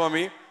words for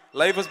me.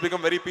 Life Hess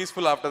become very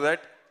peaceful after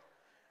that.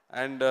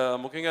 And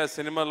ముఖ్యంగా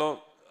సినిమాలో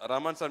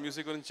రహమాన్ సార్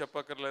మ్యూజిక్ గురించి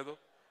చెప్పక్కర్లేదు,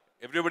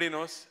 everybody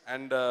knows.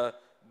 And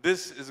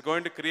this is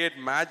going to create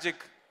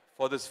magic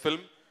for this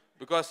film.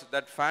 because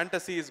that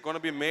fantasy is going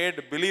to be made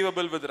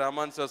believable with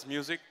Rahman sir's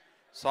music.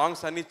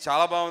 Songs anni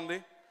chala baagundi.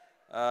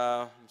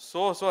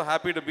 So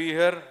happy to be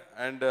here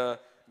and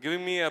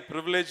giving me a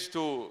privilege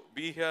to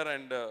be here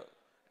and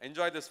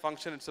enjoy this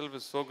function itself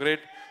is so great.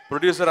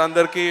 Producer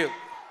andarki,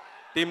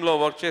 team lo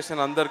work chesan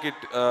andarki,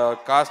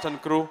 cast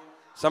and crew.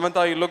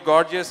 Samantha, you look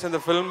gorgeous in the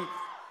film.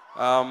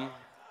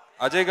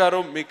 Ajay garu,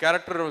 my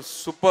character was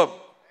superb.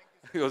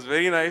 He was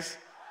very nice.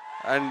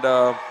 And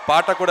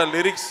Pata Kuda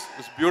lyrics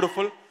was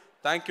beautiful.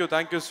 Thank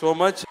you so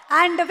much.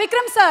 And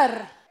Vikram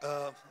sir.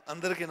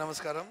 Andarki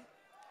namaskaram.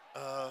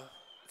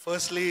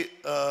 Firstly,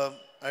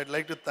 I'd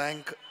like to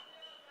thank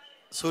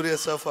Suriya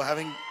sir for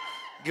having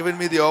given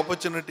me the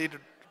opportunity to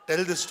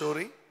tell this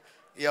story.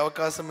 ఈ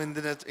అవకాశం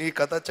ఈ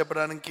కథ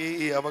చెప్పడానికి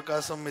ఈ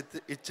అవకాశం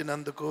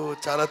ఇచ్చినందుకు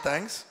చాలా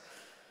thanks.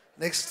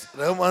 Next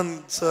Rahman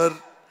sir,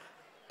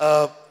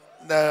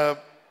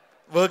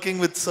 working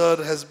with sir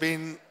has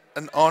been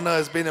an honor,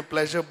 has been a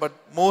pleasure, but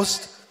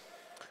most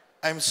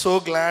I'm so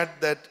glad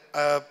that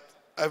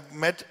I've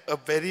met a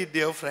very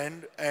dear friend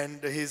and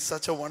he's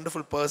such a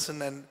wonderful person,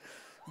 and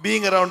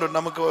being around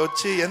namaku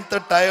vachi enta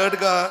tired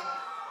ga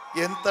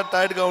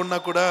unna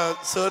kuda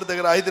sir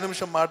దగ్గర 5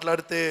 నిమిషం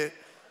మాట్లాడితే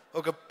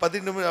ఒక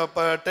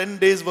 10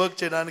 days work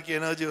cheyadaniki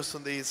energy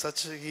vastundi.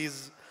 He's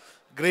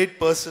great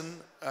person,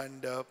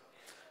 and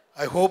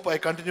I hope I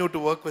continue to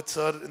work with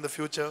sir in the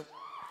future.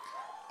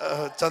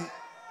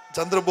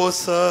 Chandra Bose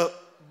sir,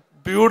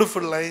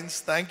 beautiful lines.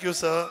 Thank you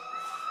sir.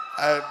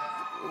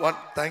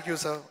 Thank you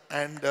sir.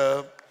 And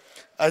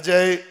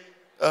Ajay,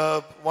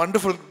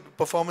 wonderful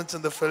performance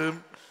in the film.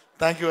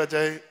 Thank you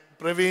Ajay.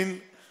 Praveen,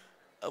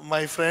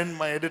 my friend,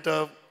 my editor,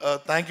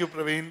 thank you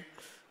Praveen.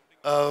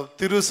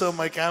 Thiru sir,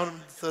 my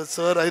camera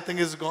sir, I think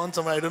is gone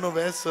somewhere. I don't know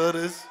where sir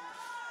is,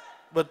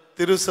 but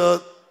Thiru sir,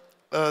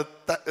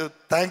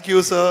 thank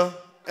you sir.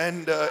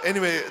 And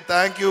anyway,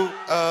 thank you.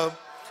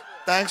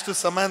 Thanks to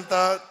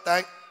Samantha.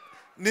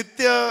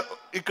 Nithya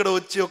ikkada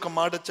vachi oka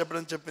maata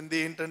cheppadam cheppindi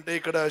entante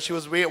ikkada she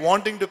was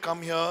wanting to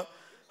come here.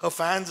 Her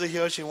fans are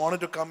here. She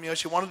wanted to come here.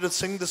 She wanted to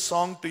sing this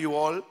song to you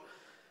all,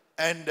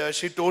 and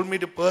she told me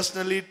to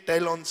personally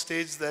tell on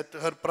stage that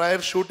her prior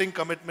shooting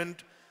commitment,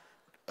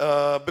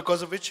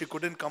 because of which she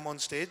couldn't come on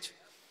stage.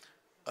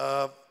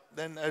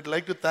 Then I'd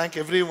like to thank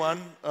everyone,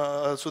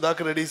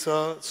 Sudhakar Reddy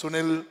sir,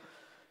 Sunil,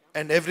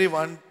 and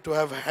everyone to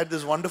have had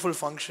this wonderful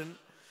function.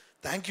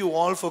 Thank you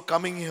all for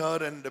coming here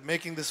and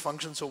making this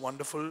function so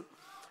wonderful.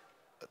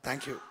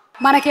 Thank you.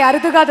 మనకి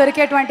అరుదుగా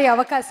దొరికేటువంటి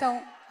అవకాశం,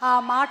 ఆ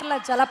మాటల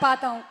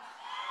జలపాతం,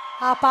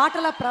 ఆ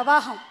పాటల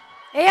ప్రవాహం,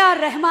 AR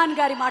రెహమాన్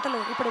గారి మాటలు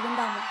ఇప్పుడు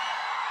విందాము.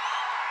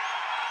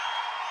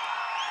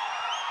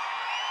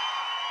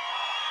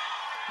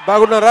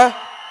 బాగున్నారా?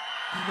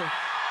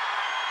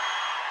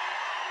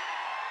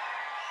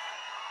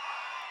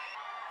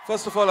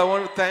 First of all, I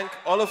want to thank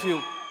all of you,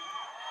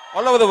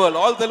 all over the world,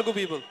 all Telugu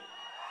people,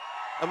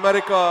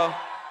 America,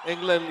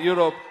 England,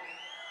 Europe,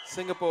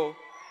 Singapore,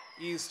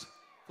 East,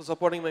 for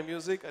supporting my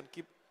music and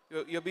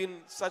you've been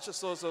such a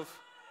source of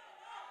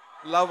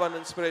love and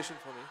inspiration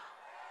for me.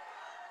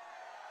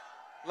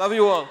 Love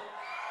you all.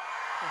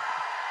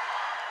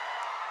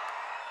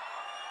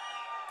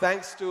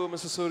 Thanks to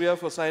Mr. Suriya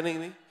for signing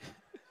me.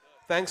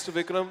 Thanks to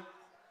Vikram.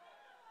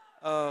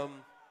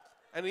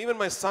 And even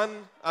my son,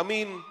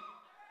 Amin,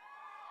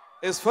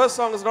 his first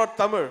song is not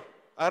Tamil,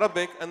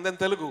 Arabic, and then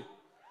Telugu.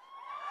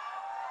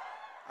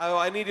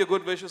 I need your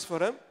good wishes for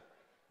him.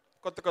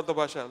 Kotta Kotta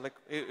Basha, like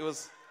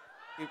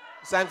he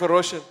sang for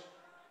Roshan.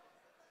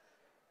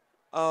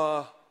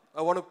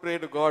 I want to pray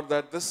to God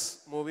that this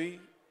movie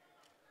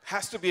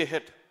has to be a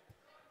hit.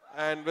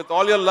 And with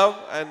all your love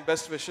and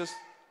best wishes,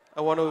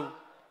 I want to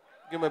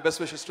give my best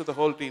wishes to the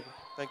whole team.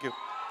 Thank you.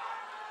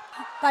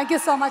 Thank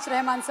you so much,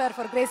 Rahman sir,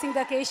 for gracing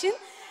the occasion.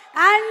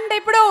 And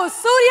ఇప్పుడు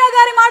సూర్య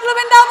గారి మాటలు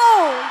విందాము.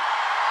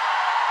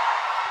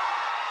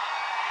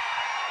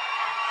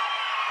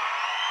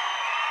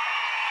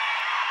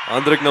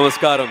 అందరికి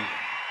నమస్కారం.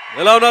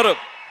 ఎలా ఉన్నారు?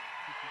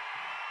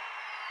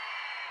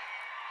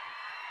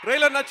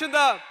 Trailer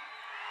నచ్చిందా?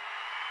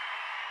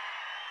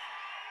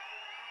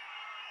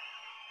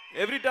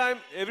 Every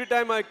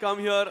time I come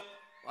here,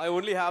 I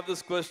only have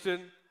this question: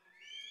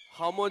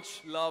 how much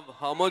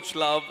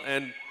love,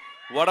 and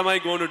what am I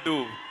going to do?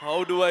 How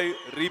do I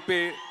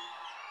repay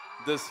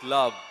this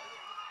love?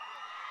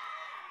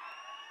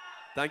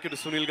 Thank you to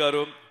Sunil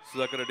garu,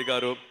 Sudhakar Reddy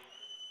garu,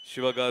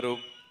 Shiva garu,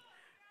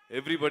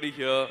 everybody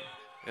here,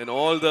 and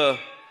all the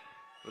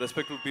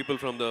respectful people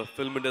from the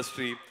film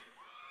industry,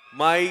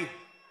 my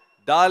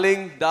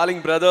darling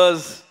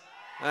brothers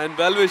and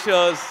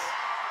well-wishers,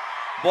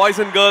 boys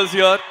and girls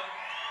here.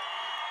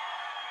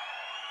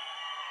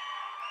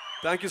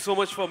 Thank you so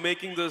much for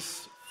making this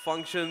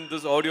function,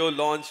 this audio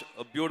launch,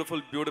 a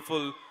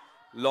beautiful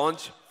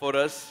launch for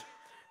us.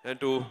 And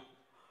to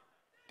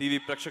TV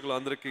Prakshakulu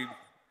Andariki,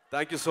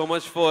 thank you so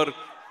much for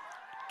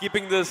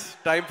keeping this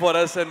time for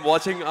us and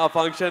watching our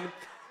function.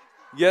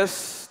 Yes,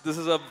 this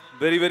is a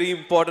very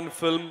important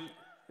film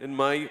in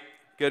my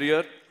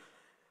career.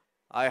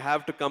 I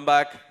have to come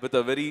back with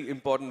a very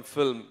important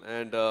film,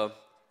 and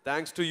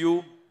thanks to you,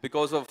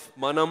 because of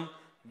Manam,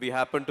 we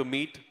happened to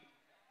meet.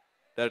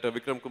 Director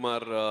Vikram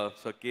Kumar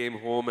sir came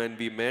home and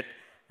we met,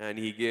 and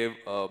he gave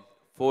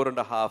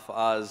 4.5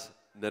 hours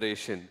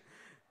narration.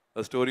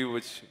 A story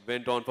which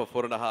went on for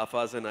 4.5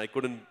 hours, and I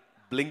couldn't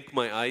blink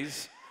my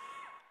eyes.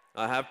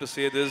 I have to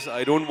say this,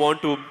 I don't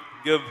want to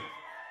give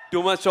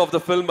too much of the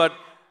film, but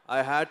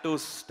I had to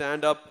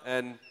stand up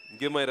and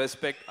give my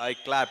respect. I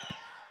clapped.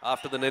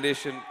 After the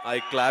narration, I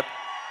clapped.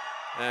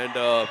 And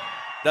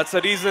that's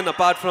the reason,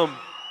 apart from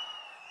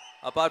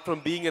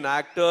being an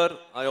actor,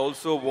 I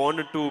also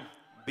wanted to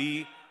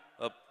be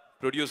a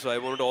producer. I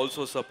wanted to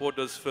also support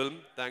this film.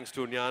 Thanks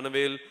to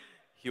Nyanavel,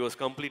 he was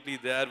completely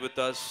there with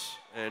us.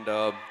 And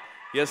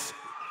yes,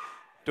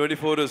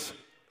 24 is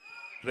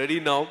ready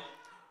now.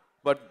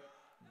 But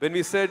when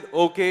we said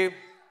okay,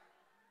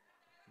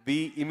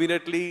 we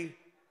immediately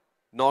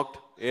knocked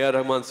AR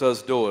Rahman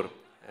sir's door.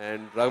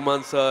 And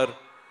Rahman sir,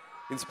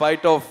 in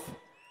spite of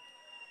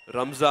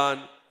Ramzan,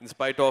 in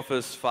spite of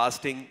his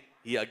fasting,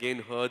 he again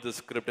heard the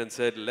script and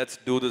said, let's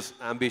do this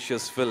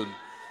ambitious film.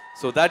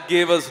 So that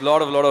gave us a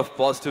lot of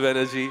positive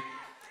energy.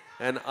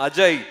 And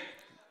Ajay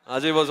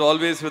was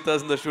always with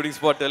us in the shooting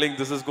spot telling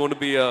this is going to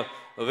be a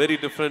very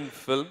different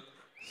film.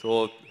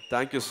 So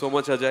thank you so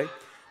much, Ajay.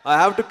 I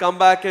have to come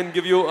back and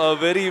give you a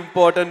very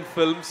important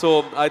film.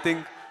 So I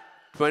think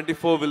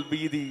 24 will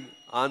be the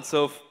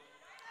answer.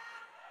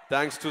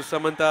 Thanks to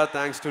Samantha,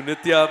 thanks to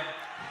Nithya.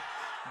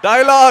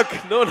 Dialogue!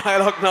 No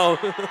dialogue now.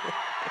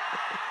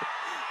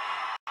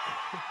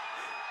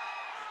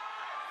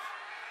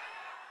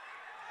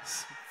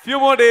 Few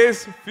more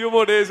days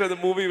and the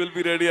movie will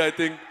be ready. I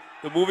think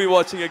the movie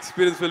watching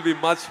experience will be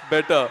much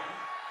better.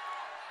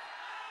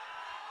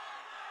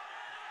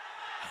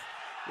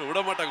 No,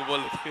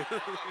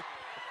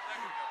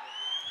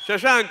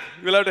 Shashank,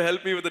 you'll have to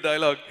help me with the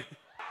dialogue.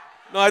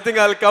 No, I think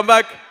I'll come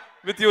back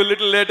with you a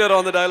little later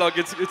on the dialogue.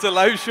 It's a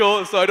live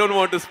show, so I don't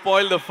want to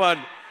spoil the fun.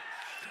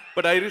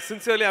 But I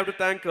sincerely have to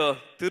thank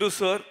Thiru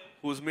sir,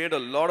 who's made a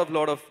lot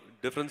of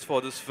difference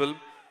for this film.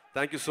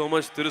 Thank you so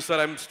much, Thiru sir.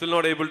 I'm still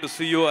not able to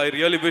see you. I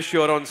really wish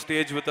you are on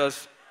stage with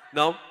us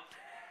now.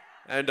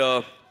 And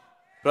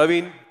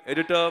Praveen,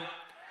 editor,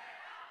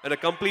 and a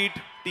complete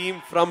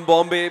team from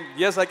Bombay.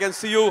 Yes, I can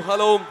see you.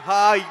 Hello,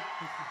 hi.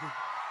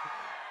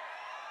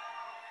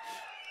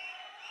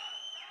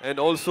 And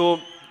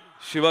also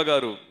Shiva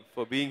Garu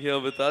for being here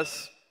with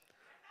us.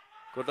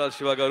 Kotal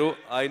Shiva Garu,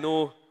 I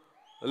know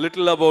a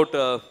little about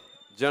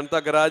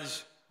Janata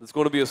Garage. It's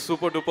going to be a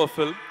super duper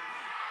film.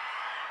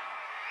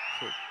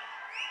 So,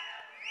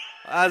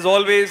 as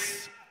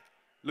always,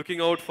 looking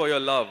out for your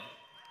love.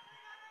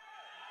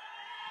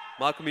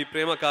 Maku mi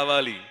prema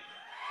kavali.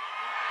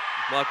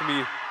 Maku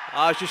mi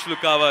ashishlu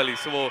kavali.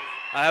 So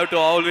I have to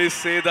always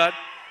say that.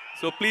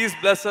 So please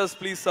bless us,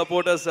 please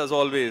support us as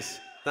always.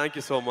 Thank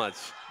you so much.